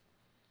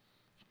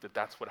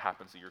 That's what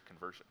happens at your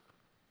conversion.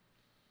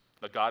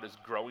 That God is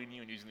growing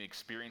you and using the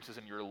experiences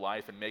in your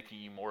life and making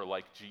you more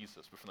like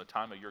Jesus. But from the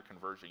time of your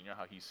conversion, you know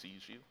how he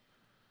sees you?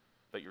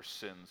 That your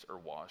sins are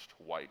washed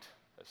white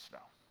as snow.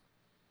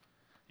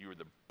 You are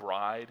the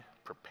bride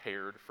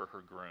prepared for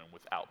her groom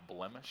without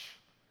blemish,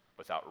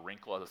 without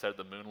wrinkle, as I said at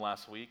the moon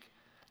last week,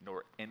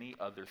 nor any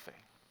other thing.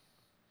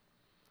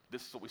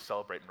 This is what we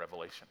celebrate in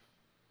Revelation,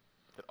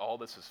 that all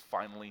this has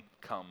finally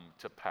come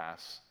to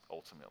pass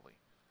ultimately.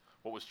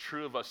 What was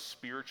true of us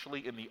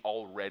spiritually in the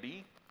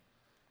already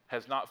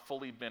has not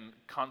fully been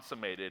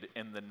consummated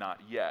in the not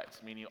yet,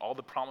 meaning all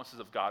the promises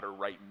of God are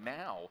right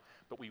now,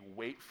 but we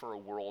wait for a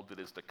world that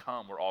is to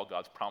come where all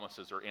God's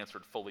promises are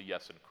answered fully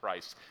yes in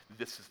Christ.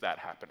 This is that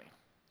happening.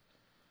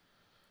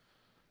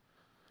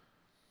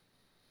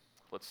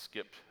 Let's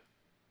skip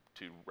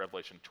to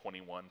Revelation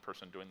 21,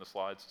 person doing the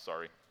slides.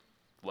 Sorry.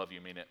 Love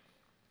you, mean it.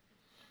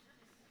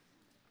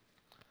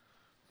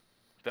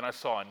 Then I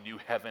saw a new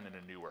heaven and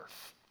a new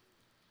earth.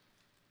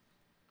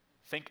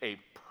 Think a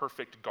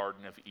perfect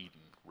Garden of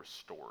Eden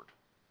restored,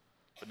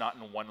 but not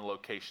in one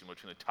location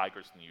between the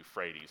Tigris and the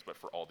Euphrates, but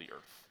for all the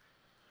earth.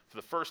 For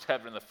the first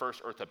heaven and the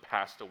first earth had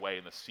passed away,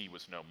 and the sea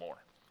was no more.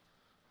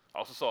 I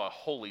also saw a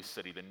holy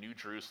city, the New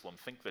Jerusalem.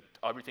 Think that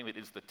everything that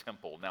is the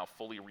temple, now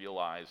fully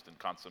realized and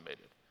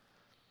consummated,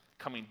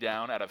 coming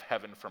down out of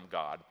heaven from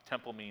God.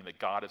 Temple meaning that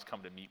God has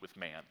come to meet with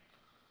man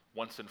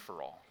once and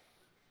for all.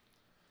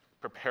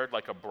 Prepared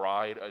like a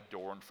bride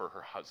adorned for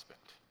her husband.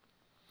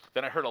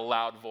 Then I heard a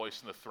loud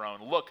voice in the throne.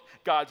 Look,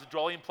 God's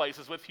dwelling place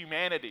is with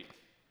humanity.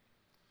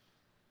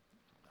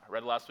 I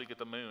read last week at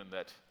the Moon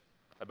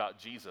about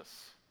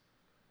Jesus,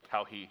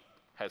 how he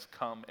has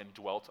come and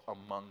dwelt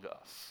among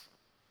us.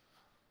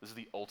 This is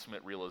the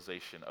ultimate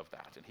realization of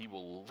that, and he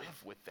will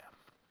live with them.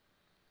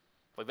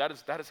 Like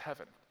that is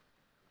heaven.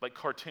 Like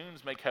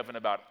cartoons make heaven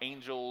about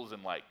angels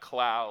and like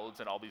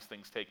clouds and all these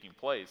things taking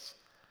place,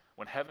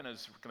 when heaven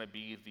is going to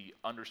be the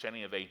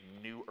understanding of a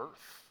new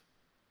earth,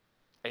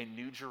 a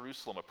new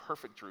Jerusalem, a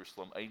perfect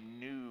Jerusalem, a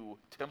new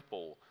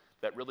temple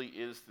that really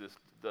is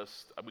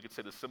this we could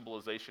say the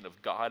symbolization of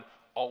God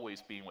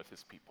always being with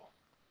his people.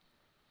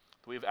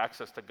 We have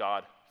access to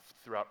God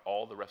throughout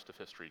all the rest of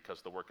history because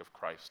of the work of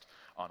Christ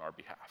on our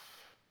behalf.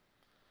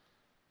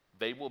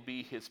 They will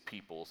be his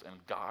peoples, and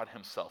God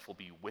himself will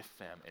be with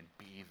them and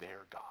be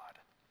their God.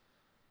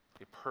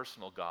 A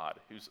personal God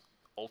whose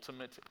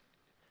ultimate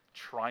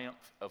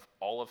triumph of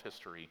all of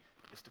history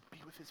is to be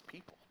with his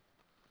people.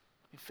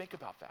 You think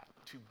about that,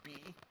 to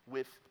be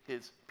with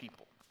his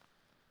people.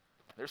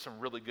 There's some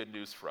really good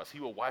news for us. He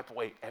will wipe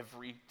away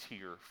every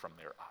tear from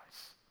their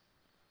eyes.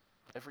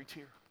 Every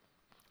tear.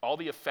 All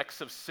the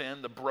effects of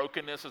sin, the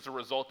brokenness as a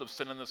result of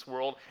sin in this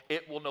world,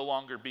 it will no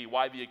longer be.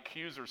 Why? The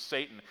accuser,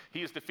 Satan,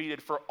 he is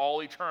defeated for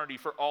all eternity,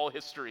 for all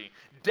history.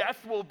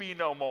 Death will be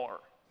no more.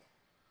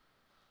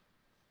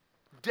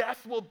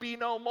 Death will be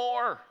no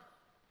more.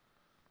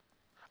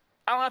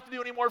 I don't have to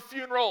do any more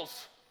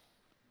funerals.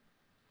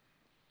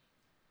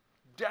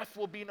 Death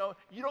will be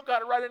you don't got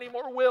to write any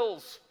more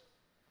wills.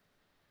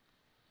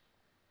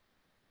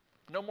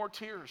 No more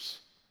tears.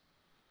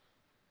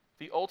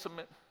 The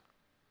ultimate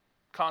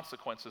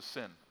consequence of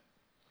sin,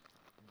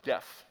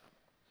 death.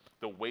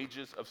 The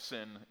wages of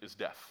sin is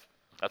death.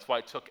 That's why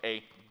it took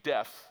a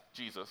death,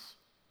 Jesus,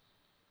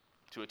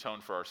 to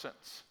atone for our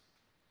sins.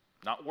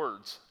 Not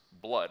words,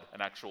 blood,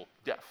 an actual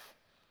death.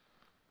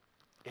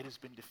 It has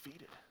been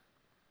defeated.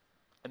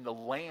 And the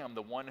Lamb,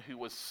 the one who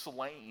was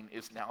slain,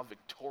 is now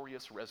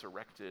victorious,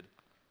 resurrected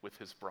with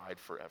his bride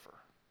forever.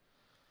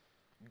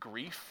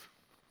 Grief,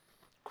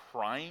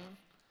 crying,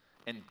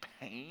 and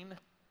pain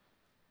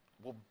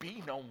will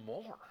be no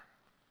more.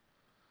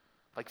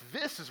 Like,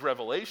 this is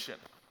revelation.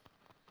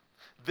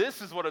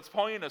 This is what it's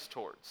pointing us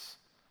towards.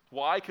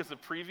 Why? Because the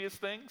previous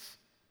things,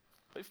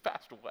 they've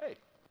passed away.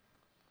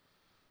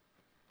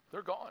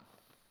 They're gone.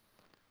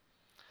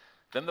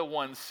 Then the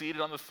one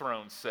seated on the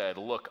throne said,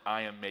 "Look,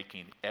 I am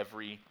making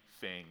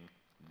everything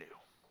new."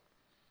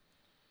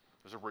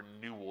 There's a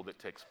renewal that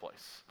takes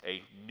place.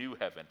 A new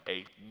heaven,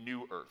 a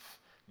new earth,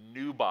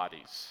 new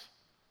bodies.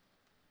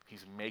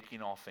 He's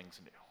making all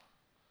things new.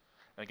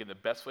 And again, the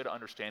best way to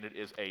understand it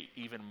is a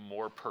even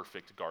more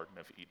perfect Garden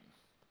of Eden.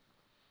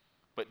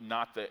 But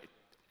not the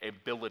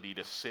ability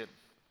to sin.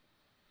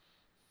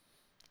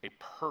 A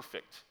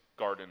perfect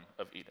Garden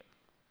of Eden.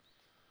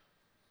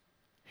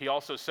 He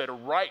also said,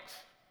 "Write,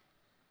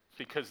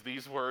 because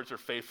these words are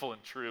faithful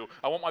and true."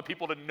 I want my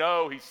people to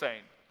know, he's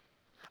saying.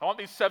 I want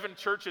these 7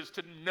 churches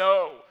to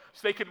know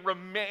so they can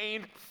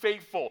remain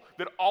faithful,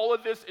 that all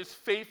of this is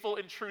faithful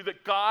and true,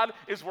 that God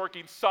is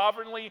working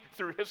sovereignly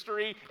through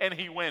history and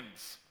he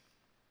wins.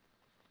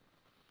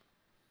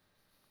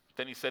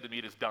 Then he said to me,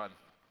 "It is done.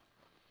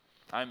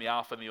 I am the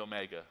Alpha and the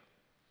Omega,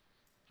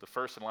 the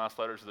first and last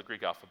letters of the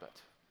Greek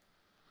alphabet,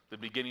 the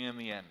beginning and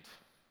the end.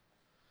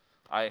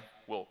 I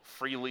will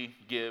freely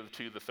give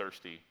to the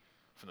thirsty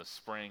from the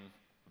spring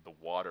of the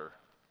water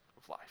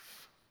of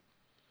life."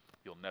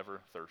 You'll never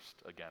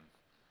thirst again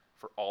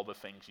for all the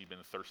things you've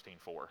been thirsting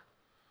for.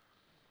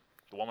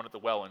 The woman at the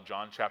well in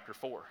John chapter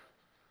 4.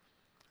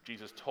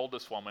 Jesus told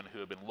this woman who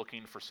had been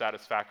looking for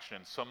satisfaction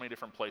in so many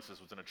different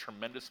places, was in a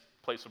tremendous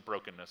place of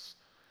brokenness.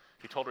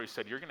 He told her, he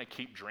said, "You're going to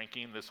keep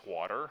drinking this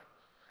water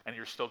and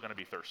you're still going to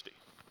be thirsty.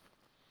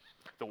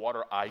 The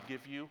water I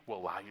give you will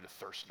allow you to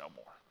thirst no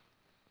more.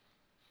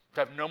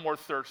 To have no more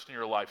thirst in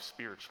your life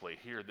spiritually.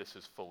 Here, this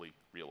is fully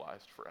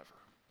realized forever."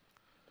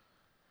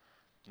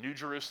 New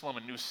Jerusalem,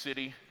 a new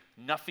city.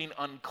 Nothing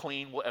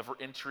unclean will ever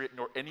enter it,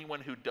 nor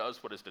anyone who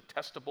does what is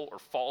detestable or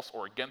false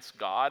or against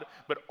God,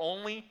 but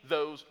only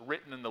those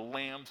written in the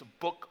Lamb's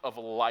book of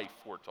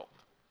life, we're told.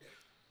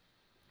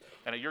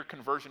 And at your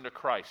conversion to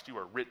Christ, you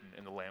are written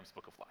in the Lamb's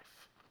book of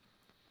life.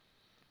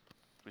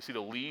 We see the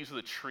leaves of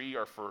the tree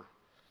are for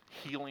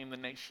healing the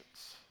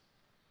nations.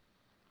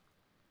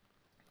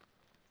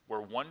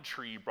 Where one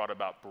tree brought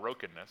about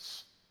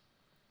brokenness,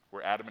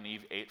 where Adam and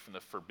Eve ate from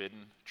the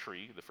forbidden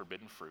tree, the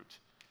forbidden fruit,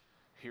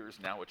 here is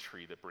now a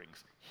tree that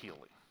brings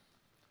healing.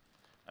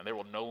 And there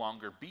will no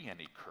longer be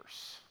any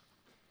curse.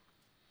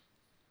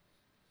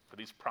 For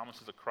these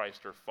promises of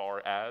Christ are far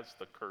as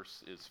the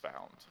curse is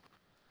found.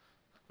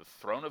 The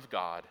throne of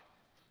God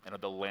and of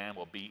the Lamb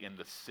will be in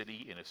the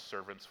city, and his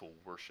servants will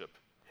worship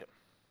him.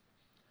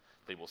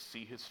 They will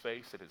see his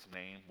face, and his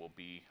name will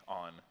be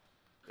on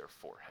their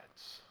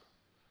foreheads.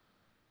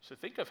 So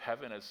think of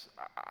heaven as,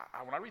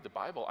 when I read the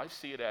Bible, I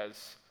see it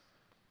as,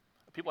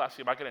 people ask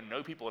me, am I going to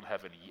know people in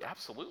heaven? Yeah,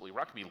 absolutely. We're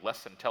not going to be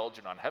less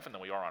intelligent on heaven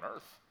than we are on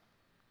earth.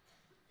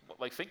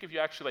 Like, think of you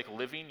actually like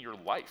living your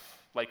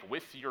life, like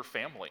with your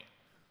family.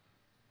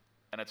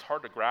 And it's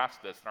hard to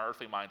grasp this, and our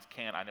earthly minds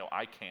can't. I know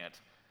I can't.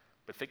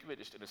 but think of it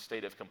just in a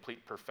state of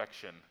complete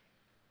perfection,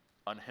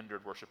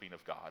 unhindered worshiping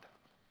of God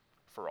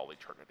for all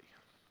eternity.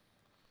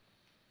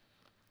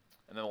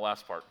 And then the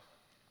last part.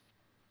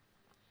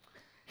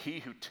 He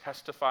who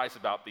testifies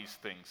about these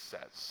things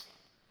says,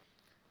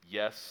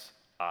 yes,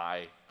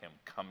 I am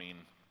coming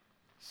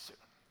soon.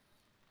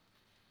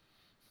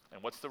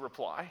 And what's the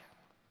reply?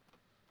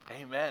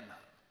 Amen.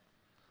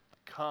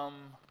 Come,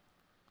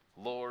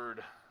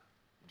 Lord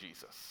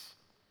Jesus.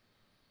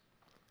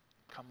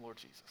 Come, Lord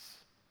Jesus.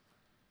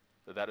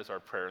 That is our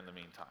prayer in the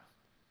meantime,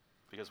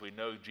 because we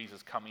know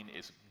Jesus coming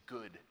is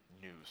good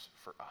news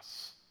for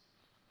us,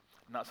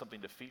 not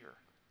something to fear.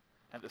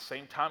 At the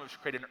same time, it should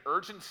create an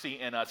urgency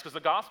in us, because the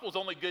gospel is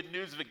only good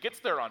news if it gets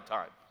there on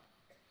time.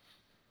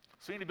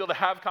 So we need to be able to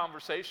have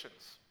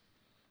conversations,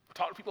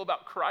 talk to people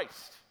about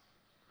Christ,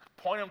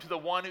 point them to the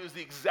one who is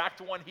the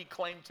exact one he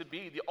claimed to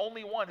be, the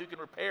only one who can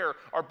repair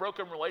our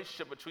broken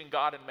relationship between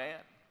God and man.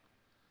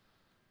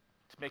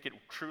 To make it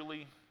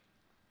truly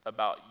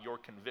about your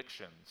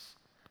convictions,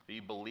 that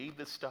you believe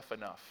this stuff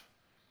enough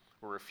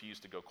or refuse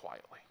to go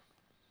quietly.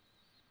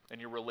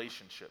 And your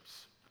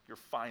relationships, your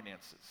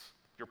finances,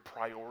 your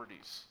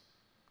priorities,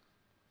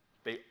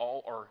 they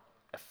all are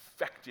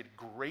affected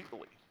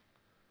greatly.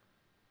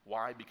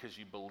 Why? Because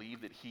you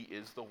believe that he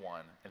is the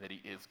one and that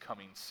he is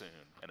coming soon.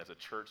 And as a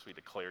church, we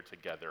declare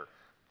together,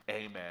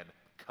 amen,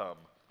 come,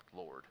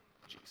 Lord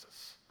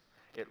Jesus.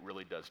 It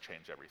really does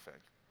change everything.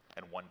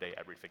 And one day,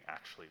 everything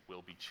actually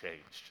will be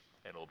changed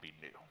and it'll be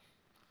new.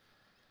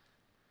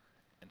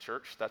 And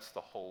church, that's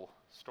the whole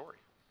story.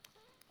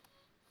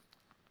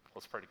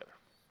 Let's pray together.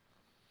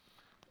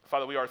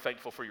 Father, we are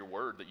thankful for your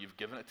word, that you've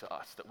given it to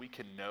us, that we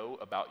can know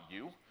about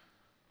you,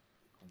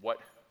 what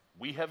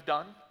we have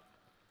done,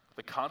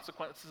 the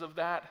consequences of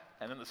that,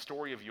 and then the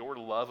story of your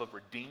love of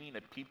redeeming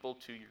a people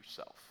to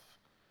yourself.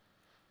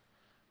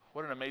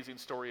 What an amazing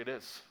story it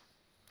is.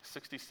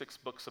 66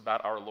 books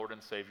about our Lord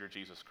and Savior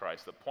Jesus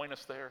Christ that point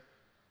us there,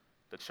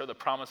 that show the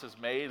promises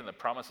made and the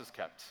promises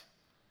kept.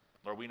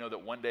 Lord, we know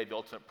that one day the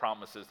ultimate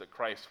promise is that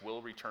Christ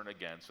will return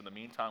again. So in the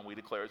meantime, we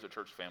declare as a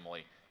church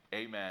family,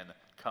 amen,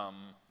 come,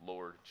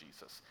 Lord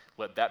Jesus.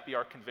 Let that be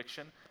our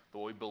conviction. But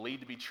what we believe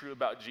to be true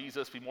about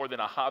Jesus be more than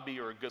a hobby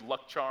or a good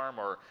luck charm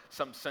or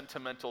some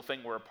sentimental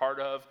thing we're a part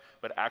of,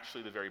 but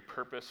actually the very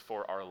purpose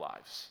for our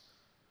lives.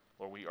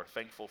 Lord, we are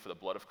thankful for the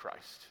blood of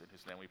Christ. In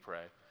his name we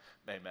pray,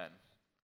 amen.